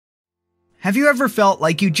Have you ever felt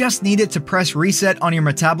like you just needed to press reset on your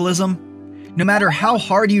metabolism? No matter how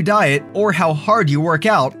hard you diet, or how hard you work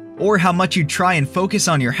out, or how much you try and focus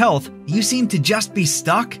on your health, you seem to just be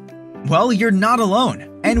stuck? Well, you're not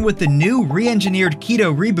alone. And with the new re-engineered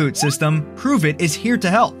Keto Reboot system, Reboot is here to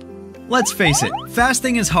help. Let's face it,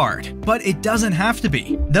 fasting is hard, but it doesn't have to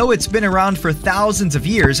be. Though it's been around for thousands of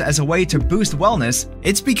years as a way to boost wellness,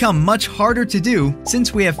 it's become much harder to do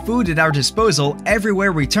since we have food at our disposal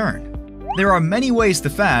everywhere we turn. There are many ways to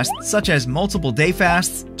fast, such as multiple day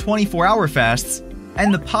fasts, 24-hour fasts,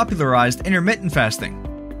 and the popularized intermittent fasting.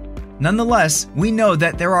 Nonetheless, we know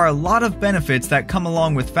that there are a lot of benefits that come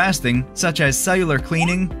along with fasting, such as cellular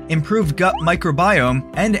cleaning, improved gut microbiome,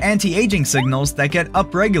 and anti-aging signals that get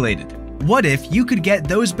upregulated. What if you could get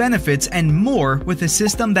those benefits and more with a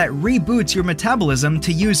system that reboots your metabolism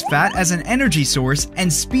to use fat as an energy source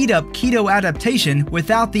and speed up keto adaptation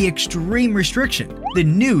without the extreme restriction? The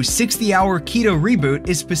new 60-hour Keto Reboot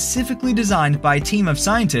is specifically designed by a team of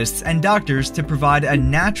scientists and doctors to provide a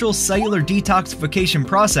natural cellular detoxification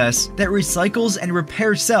process that recycles and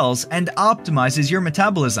repairs cells and optimizes your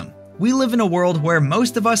metabolism. We live in a world where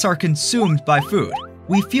most of us are consumed by food.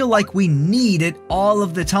 We feel like we need it all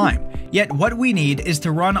of the time. Yet what we need is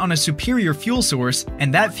to run on a superior fuel source,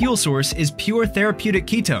 and that fuel source is pure therapeutic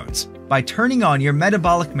ketones. By turning on your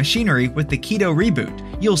metabolic machinery with the Keto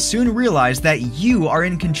Reboot, you'll soon realize that you are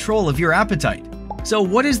in control of your appetite. So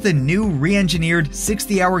what is the new re-engineered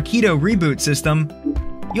 60-hour Keto Reboot system?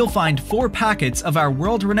 You'll find 4 packets of our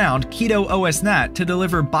world-renowned Keto OS Nat to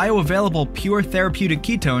deliver bioavailable pure therapeutic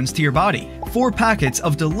ketones to your body, 4 packets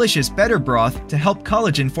of delicious better broth to help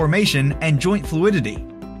collagen formation and joint fluidity,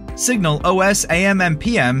 Signal OS AM and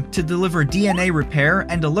PM to deliver DNA repair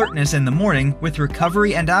and alertness in the morning with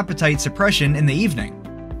recovery and appetite suppression in the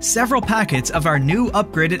evening, several packets of our new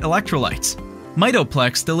upgraded electrolytes.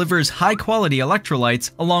 Mitoplex delivers high-quality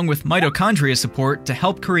electrolytes along with mitochondria support to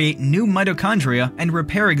help create new mitochondria and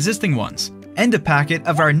repair existing ones, and a packet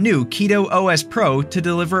of our new Keto OS Pro to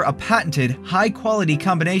deliver a patented high-quality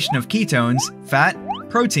combination of ketones, fat,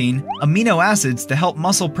 protein, amino acids to help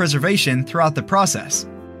muscle preservation throughout the process.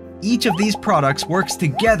 Each of these products works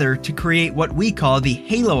together to create what we call the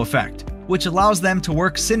halo effect, which allows them to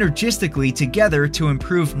work synergistically together to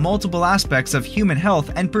improve multiple aspects of human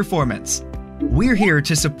health and performance. We're here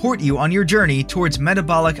to support you on your journey towards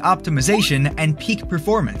metabolic optimization and peak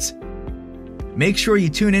performance. Make sure you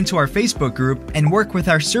tune into our Facebook group and work with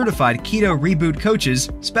our certified Keto Reboot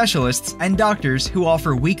coaches, specialists, and doctors who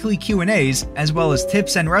offer weekly Q&As as well as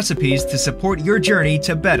tips and recipes to support your journey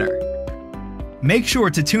to better. Make sure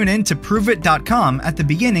to tune in to ProveIt.com at the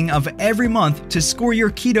beginning of every month to score your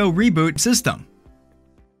Keto Reboot system.